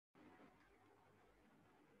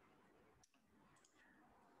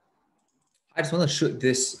I just want to shoot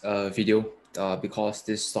this video because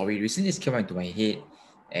this story recently just came into my head,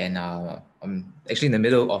 and I'm actually in the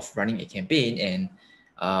middle of running a campaign,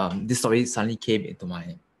 and this story suddenly came into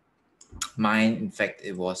my mind. In fact,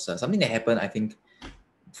 it was something that happened, I think,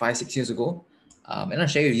 5, 6 years ago, and I'll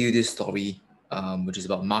share with you this story, which is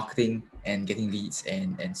about marketing and getting leads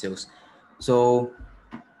and sales. So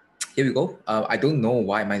here we go. I don't know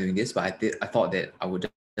why am I doing this, but I thought that I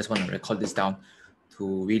would just want to record this down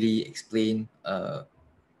to really explain and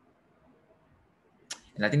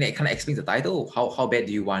I think that kind of explains the title. How bad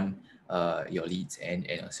do you want your leads and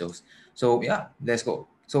your sales? So yeah, let's go.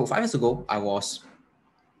 So 5 years ago, I was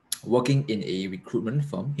working in a recruitment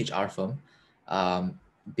firm, HR firm. Um,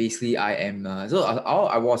 Basically, I am I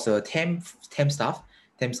was a temp staff,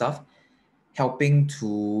 helping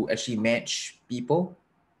to actually match people,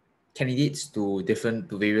 candidates to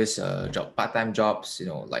various part time jobs.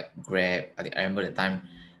 Like Grab. I remember the time.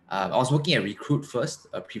 I was working at Recruit first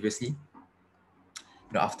previously,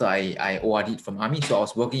 after I ORD'd from army. So I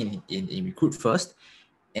was working in Recruit first.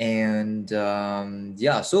 And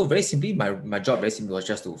yeah, so very simply, my job very simply was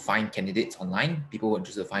just to find candidates online, people who were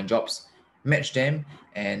interested to find jobs, match them.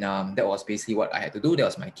 And that was basically what I had to do. That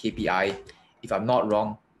was my KPI. If I'm not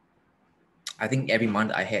wrong, I think every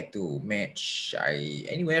month I had to match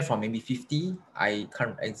anywhere from maybe 50. I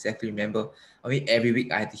can't exactly remember. I mean, every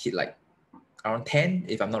week I had to hit like around 10,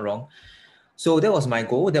 if I'm not wrong. So that was my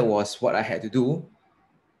goal. That was what I had to do.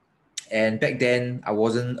 And back then, I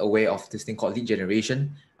wasn't aware of this thing called lead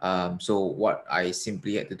generation. So what I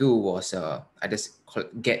simply had to do was I just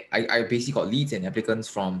I basically got leads and applicants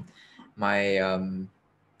from my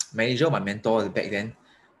manager, my mentor back then.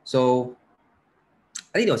 So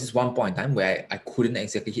I think there was this one point in time where I couldn't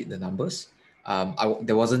exactly hit the numbers.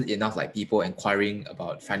 There wasn't enough like people inquiring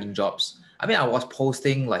about finding jobs. I mean, I was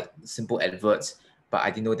posting like simple adverts, but I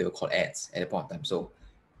didn't know they were called ads at the point in time. So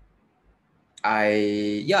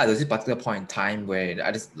there was this particular point in time where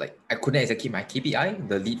I couldn't exactly hit my KPI.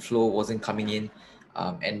 The lead flow wasn't coming in,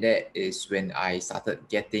 and that is when I started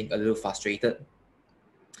getting a little frustrated.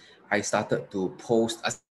 I started to post. I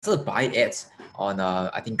started to buy ads on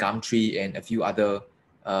I think Gumtree and a few other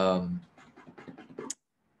um,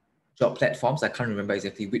 job platforms. I can't remember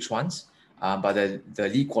exactly which ones, but the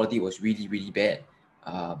lead quality was really bad.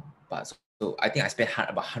 But I think I spent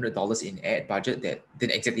about $100 in ad budget that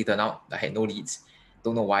didn't exactly turn out. I had no leads.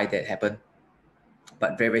 Don't know why that happened,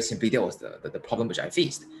 but very simply that was the problem which I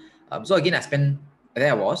faced. So again,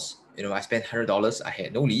 there I was, I spent $100. I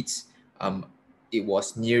had no leads. It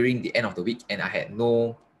was nearing the end of the week, and I had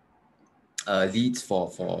no leads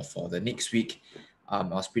for the next week. I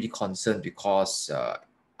was pretty concerned because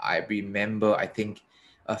I remember I think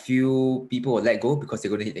a few people were let go because they're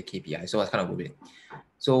going to hit the KPI. So I was kind of worried.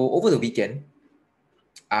 So over the weekend,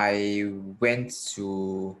 I went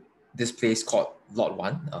to this place called Lot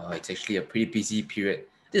One. It's actually a pretty busy period.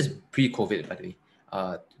 This is pre-COVID, by the way.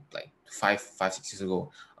 Like 6 years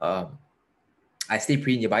ago. I stay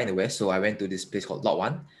pretty nearby in the west, so I went to this place called Lot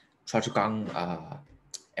One, Choa Chu Kang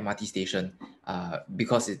MRT station,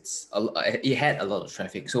 because it had a lot of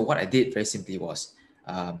traffic. So what I did very simply was,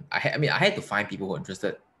 I had to find people who were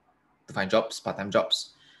interested to find jobs, part-time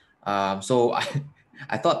jobs. So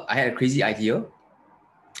I thought I had a crazy idea.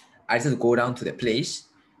 I decided to go down to the place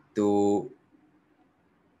to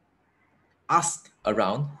ask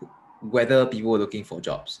around whether people were looking for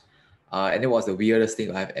jobs. And it was the weirdest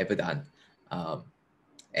thing I've ever done. Um,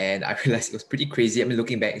 and I realized it was pretty crazy. I mean,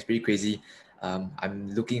 looking back, it's pretty crazy. I'm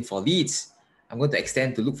looking for leads. I'm going to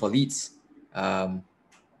extend to look for leads. Yeah,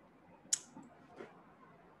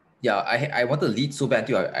 I wanted to lead so bad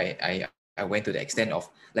until I went to the extent of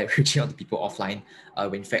like reaching out to people offline.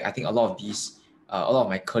 When in fact, I think a lot of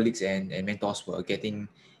my colleagues and mentors were getting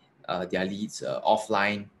their leads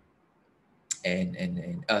offline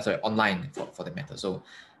and sorry, online for the matter. So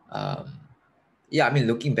um, yeah, I mean,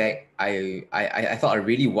 looking back, I thought I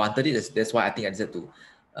really wanted it. That's why I think I decided to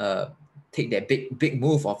take that big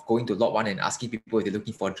move of going to Lot One and asking people if they're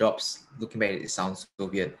looking for jobs. Looking back, it sounds so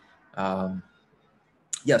weird.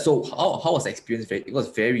 Yeah, so how was the experience? It was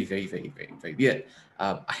very weird.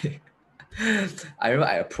 I I remember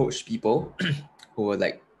I approached people who were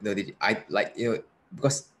like, I like,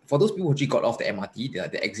 because for those people who actually got off the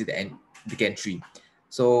MRT, the exit and the gantry.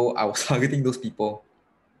 So I was targeting those people,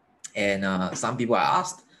 and some people I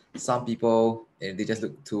asked, some people they just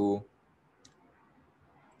look too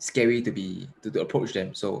scary to approach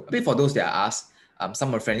them. So a bit for those that I asked,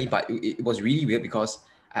 some were friendly, but it was really weird because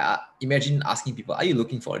I imagine asking people, "Are you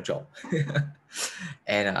looking for a job?"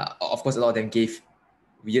 And of course, a lot of them gave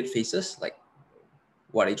weird faces, like,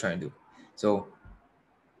 "What are you trying to do?" So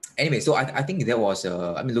anyway, so I think that was,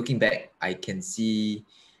 I mean, looking back, I can see,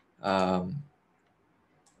 um,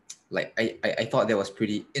 like I thought that was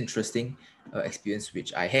pretty interesting experience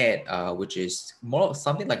which I had, which is more of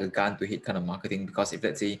something like a gun to hit kind of marketing. Because if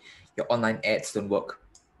let's say your online ads don't work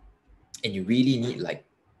and you really need like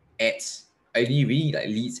ads, I really need like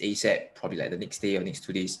leads ASAP, probably like the next day or next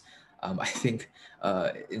 2 days. I think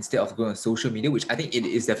instead of going on social media, which I think it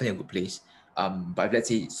is definitely a good place, but if let's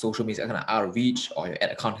say social media is kind of out of reach, or your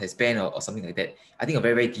ad account has banned, or something like that, I think a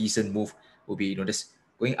very, very decent move would be, just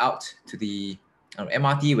going out to the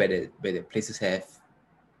MRT, where the places have,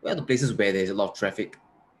 well, the places where there's a lot of traffic,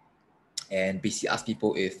 and basically ask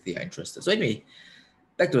people if they are interested. So anyway,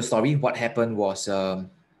 back to the story. What happened was, I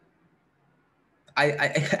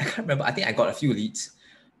can't remember. I think I got a few leads,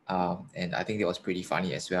 and I think that was pretty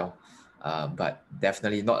funny as well. But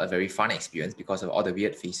definitely not a very fun experience because of all the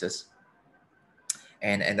weird faces.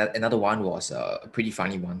 And that, another one was a pretty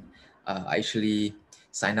funny one. I actually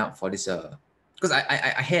signed up for this because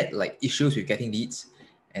I had like issues with getting leads,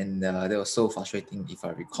 and that was so frustrating, if I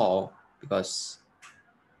recall, because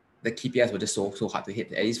the KPIs were just so hard to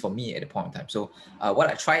hit, at least for me at the point in time. So what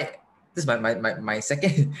I tried, this is my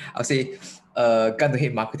second, I'll say, gun to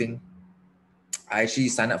hit marketing. I actually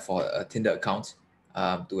signed up for a Tinder account,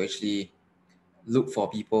 to actually look for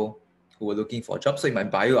people who were looking for jobs. So in my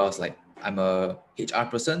bio, I was like, I'm a HR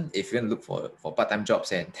person. If you want to look for part-time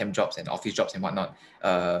jobs and temp jobs and office jobs and whatnot,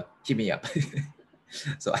 hit me up.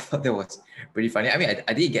 So I thought that was pretty funny. I mean,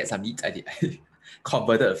 I did get some leads. I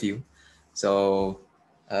converted a few. So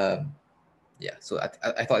um, yeah, so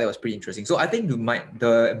I thought that was pretty interesting. So I think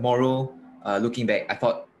the moral, looking back, I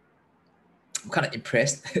thought I'm kind of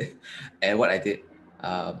impressed at what I did.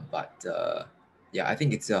 But yeah, I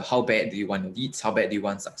think it's how bad do you want your leads? How bad do you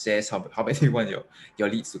want success? How bad do you want your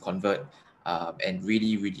leads to convert? And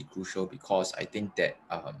really, really crucial, because I think that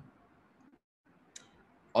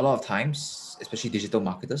a lot of times, especially digital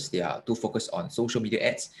marketers, they are too focused on social media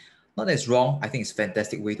ads. Not that it's wrong. I think it's a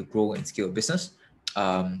fantastic way to grow and scale a business.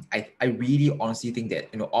 I really honestly think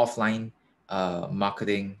that offline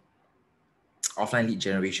marketing, offline lead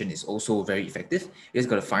generation is also very effective. You just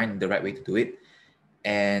got to find the right way to do it.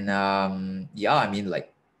 And yeah, I mean,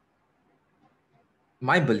 like,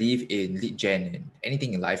 my belief in lead gen and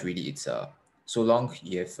anything in life, really, it's so long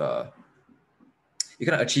you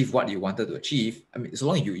cannot achieve what you wanted to achieve. I mean, so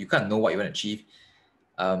long you can't know what you want to achieve.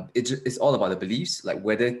 It's all about the beliefs, like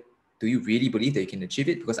whether do you really believe that you can achieve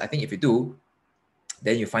it. Because I think if you do,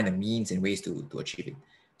 then you find the means and ways to achieve it.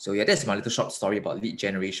 So yeah, that's my little short story about lead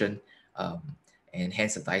generation, um, and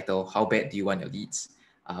hence the title. How bad do you want your leads?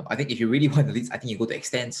 I think if you really want the leads, I think you go to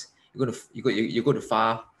extents. You go to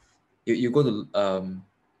far. You go to I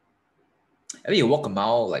mean, you walk a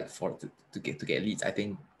mile, like, to get leads. I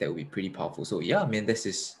think that would be pretty powerful. So yeah, I mean, this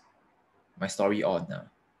is my story on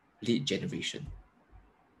lead generation.